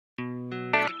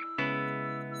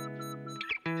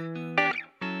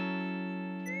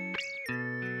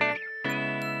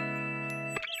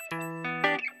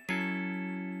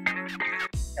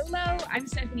I'm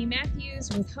Stephanie Matthews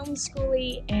with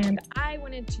Homeschooly, and I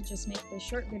wanted to just make this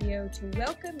short video to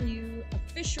welcome you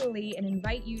officially and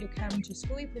invite you to come to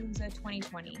Skooliepalooza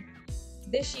 2020.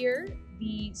 This year,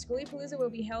 the Skooliepalooza will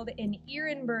be held in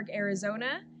Ehrenberg,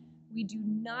 Arizona. We do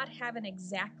not have an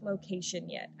exact location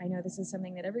yet. I know this is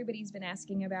something that everybody's been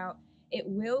asking about. It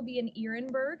will be in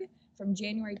Ehrenberg from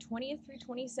January 20th through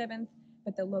 27th,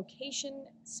 but the location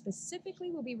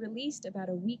specifically will be released about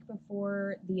a week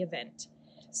before the event.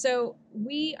 So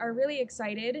we are really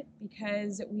excited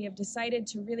because we have decided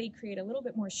to really create a little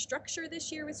bit more structure this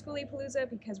year with Skooliepalooza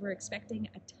because we're expecting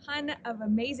a ton of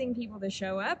amazing people to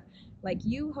show up, like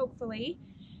you, hopefully.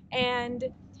 And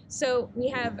so we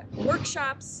have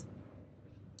workshops,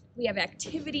 we have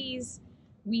activities,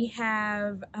 we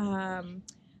have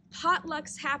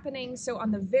potlucks happening. So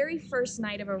on the very first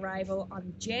night of arrival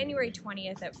on January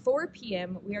 20th at 4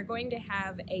 p.m., we are going to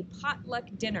have a potluck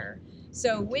dinner.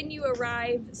 So when you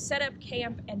arrive, set up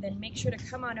camp and then make sure to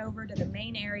come on over to the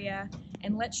main area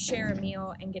and let's share a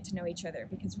meal and get to know each other,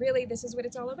 because really this is what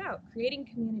it's all about, creating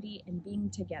community and being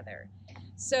together.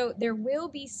 So there will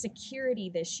be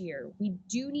security this year. We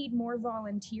do need more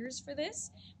volunteers for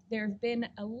this. There have been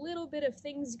a little bit of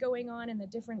things going on in the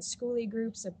different schoolie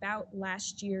groups about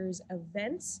last year's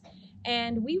events,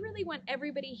 and we really want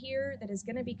everybody here that is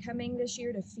going to be coming this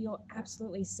year to feel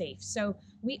absolutely safe. So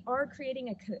we are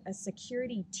creating a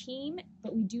security team,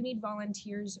 but we do need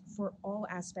volunteers for all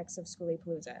aspects of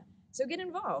Skooliepalooza. So get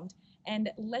involved and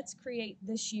let's create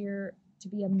this year to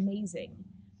be amazing.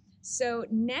 So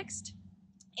next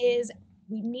is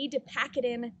we need to pack it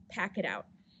in, pack it out.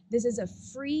 This is a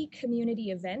free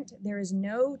community event. There is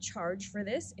no charge for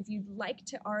this. If you'd like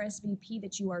to RSVP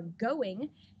that you are going,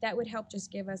 that would help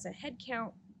just give us a head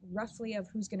count roughly of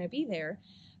who's going to be there.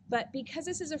 But because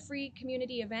this is a free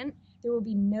community event, there will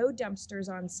be no dumpsters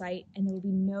on site and there will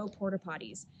be no porta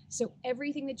potties. So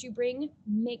everything that you bring,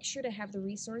 make sure to have the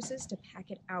resources to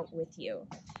pack it out with you.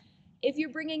 If you're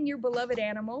bringing your beloved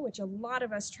animal, which a lot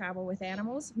of us travel with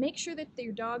animals, make sure that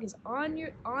your dog is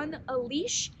on a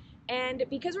leash. And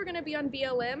because we're going to be on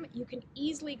BLM, you can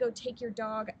easily go take your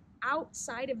dog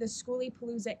outside of the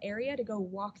Skooliepalooza area to go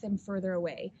walk them further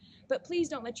away. But please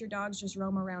don't let your dogs just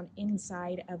roam around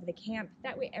inside of the camp.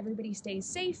 That way everybody stays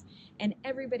safe and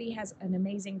everybody has an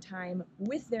amazing time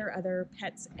with their other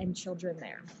pets and children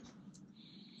there.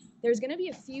 There's going to be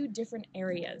a few different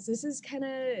areas. This is kind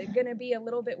of going to be a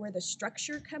little bit where the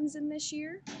structure comes in this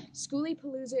year.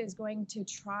 Skooliepalooza is going to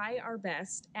try our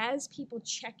best as people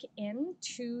check in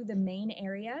to the main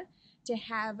area to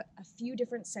have a few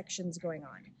different sections going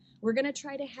on. We're going to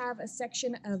try to have a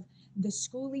section of the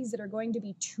schoolies that are going to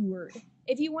be toured.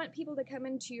 If you want people to come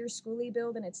into your schoolie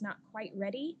build and it's not quite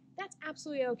ready, that's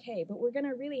absolutely okay. But we're going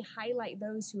to really highlight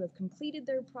those who have completed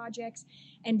their projects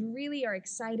and really are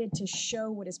excited to show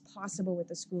what is possible with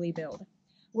the schoolie build.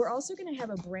 We're also going to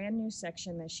have a brand new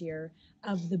section this year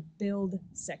of the build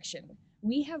section.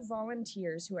 We have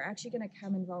volunteers who are actually going to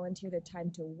come and volunteer their time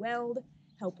to weld,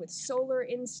 help with solar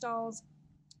installs,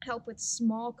 help with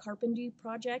small carpentry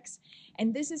projects.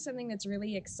 And this is something that's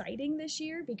really exciting this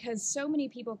year because so many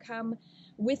people come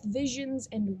with visions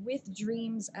and with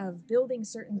dreams of building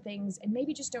certain things and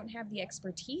maybe just don't have the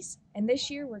expertise. And this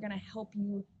year we're going to help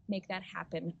you make that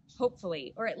happen,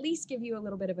 hopefully, or at least give you a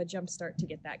little bit of a jump start to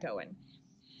get that going.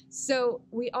 So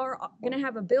we are going to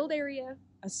have a build area,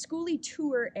 a schoolie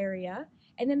tour area,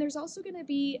 and then there's also going to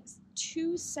be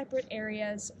 2 separate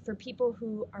areas for people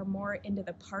who are more into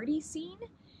the party scene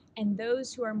and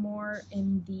those who are more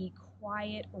in the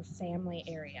quiet or family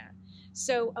area.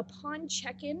 So upon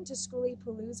check-in to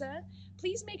Skooliepalooza,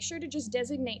 please make sure to just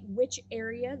designate which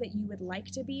area that you would like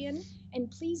to be in,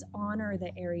 and please honor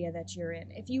the area that you're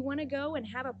in. If you want to go and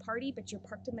have a party but you're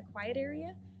parked in the quiet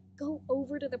area, go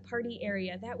over to the party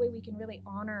area. That way we can really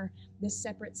honor the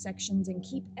separate sections and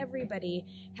keep everybody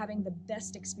having the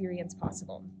best experience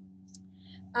possible.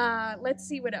 Let's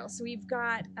see what else. We've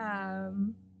got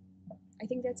I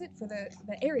think that's it for the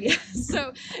area.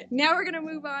 So now we're going to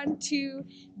move on to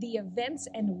the events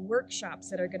and workshops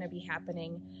that are going to be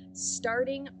happening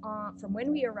starting from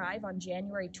when we arrive on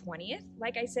January 20th.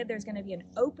 Like I said, there's going to be an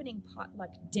opening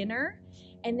potluck dinner,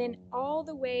 and then all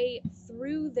the way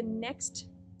through the next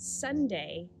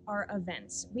Sunday are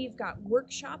events. We've got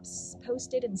workshops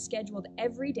posted and scheduled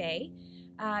every day.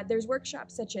 There's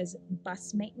workshops such as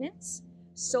bus maintenance,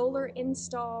 solar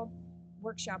install,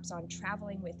 workshops on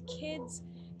traveling with kids.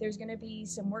 There's going to be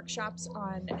some workshops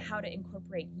on how to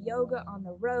incorporate yoga on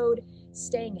the road,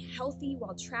 staying healthy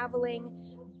while traveling,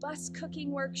 bus cooking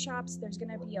workshops. There's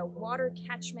going to be a water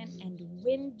catchment and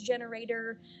wind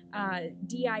generator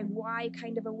DIY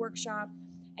kind of a workshop.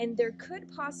 And there could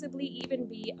possibly even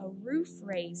be a roof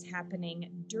raise happening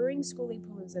during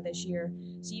Skooliepalooza this year,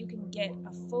 so you can get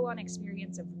a full-on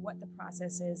experience of what the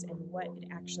process is and what it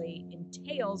actually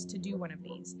entails to do one of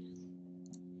these.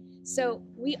 So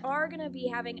we are going to be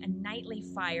having a nightly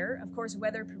fire, of course,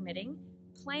 weather permitting.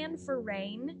 Plan for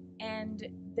rain, and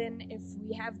then if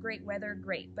we have great weather,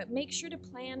 great. But make sure to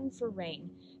plan for rain.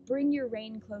 Bring your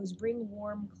rain clothes, bring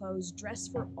warm clothes, dress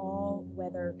for all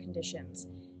weather conditions.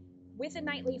 With a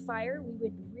nightly fire, we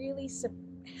would really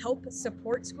help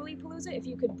support Skooliepalooza if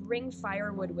you could bring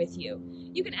firewood with you.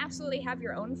 You can absolutely have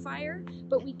your own fire,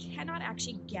 but we cannot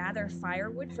actually gather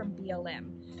firewood from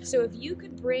BLM. So if you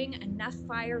could bring enough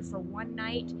fire for one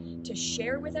night to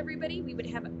share with everybody, we would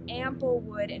have ample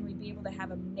wood and we'd be able to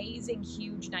have amazing,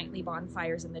 huge nightly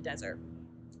bonfires in the desert.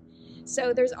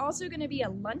 So there's also going to be a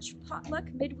lunch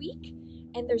potluck midweek,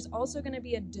 and there's also going to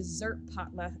be a dessert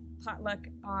potluck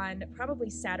on probably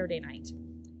Saturday night.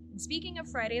 And speaking of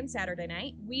Friday and Saturday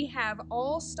night, we have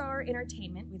All-Star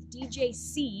Entertainment with DJ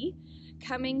C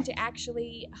coming to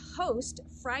actually host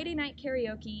Friday night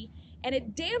karaoke and a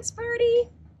dance party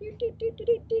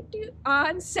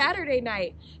on Saturday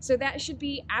night. So that should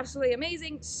be absolutely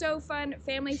amazing, so fun,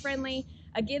 family friendly.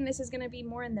 Again, this is going to be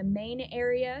more in the main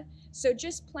area, so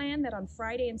just plan that on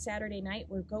Friday and Saturday night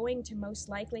we're going to most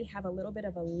likely have a little bit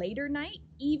of a later night,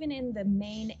 even in the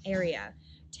main area.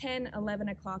 10, 11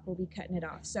 o'clock we'll be cutting it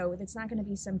off, so it's not going to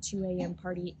be some 2 a.m.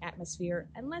 party atmosphere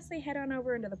unless they head on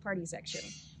over into the party section.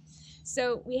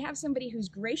 So we have somebody who's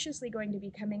graciously going to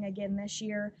be coming again this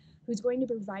year, who's going to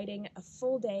be providing a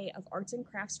full day of arts and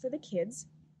crafts for the kids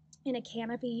in a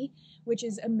canopy, which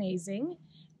is amazing.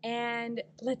 And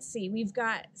let's see, we've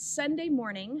got Sunday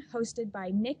morning hosted by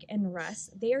Nick and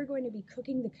Russ. They are going to be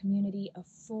cooking the community a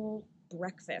full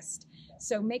breakfast.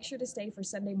 So make sure to stay for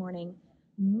Sunday morning.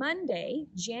 Monday,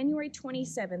 January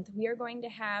 27th, we are going to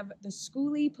have the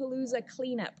Skooliepalooza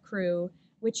cleanup crew,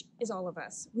 which is all of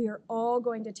us. We are all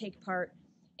going to take part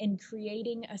in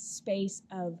creating a space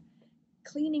of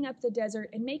cleaning up the desert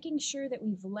and making sure that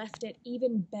we've left it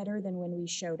even better than when we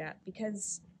showed up,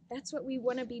 because that's what we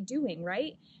want to be doing,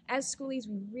 right? As schoolies,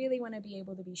 we really want to be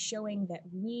able to be showing that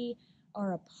we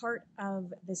are a part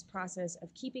of this process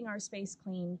of keeping our space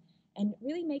clean and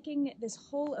really making this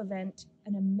whole event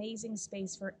an amazing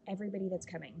space for everybody that's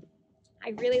coming.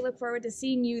 I really look forward to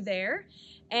seeing you there.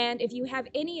 And if you have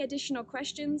any additional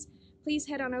questions, please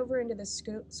head on over into the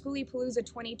Skooliepalooza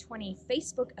 2020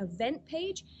 Facebook event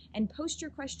page and post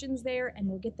your questions there, and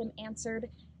we'll get them answered,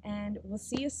 and we'll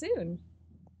see you soon.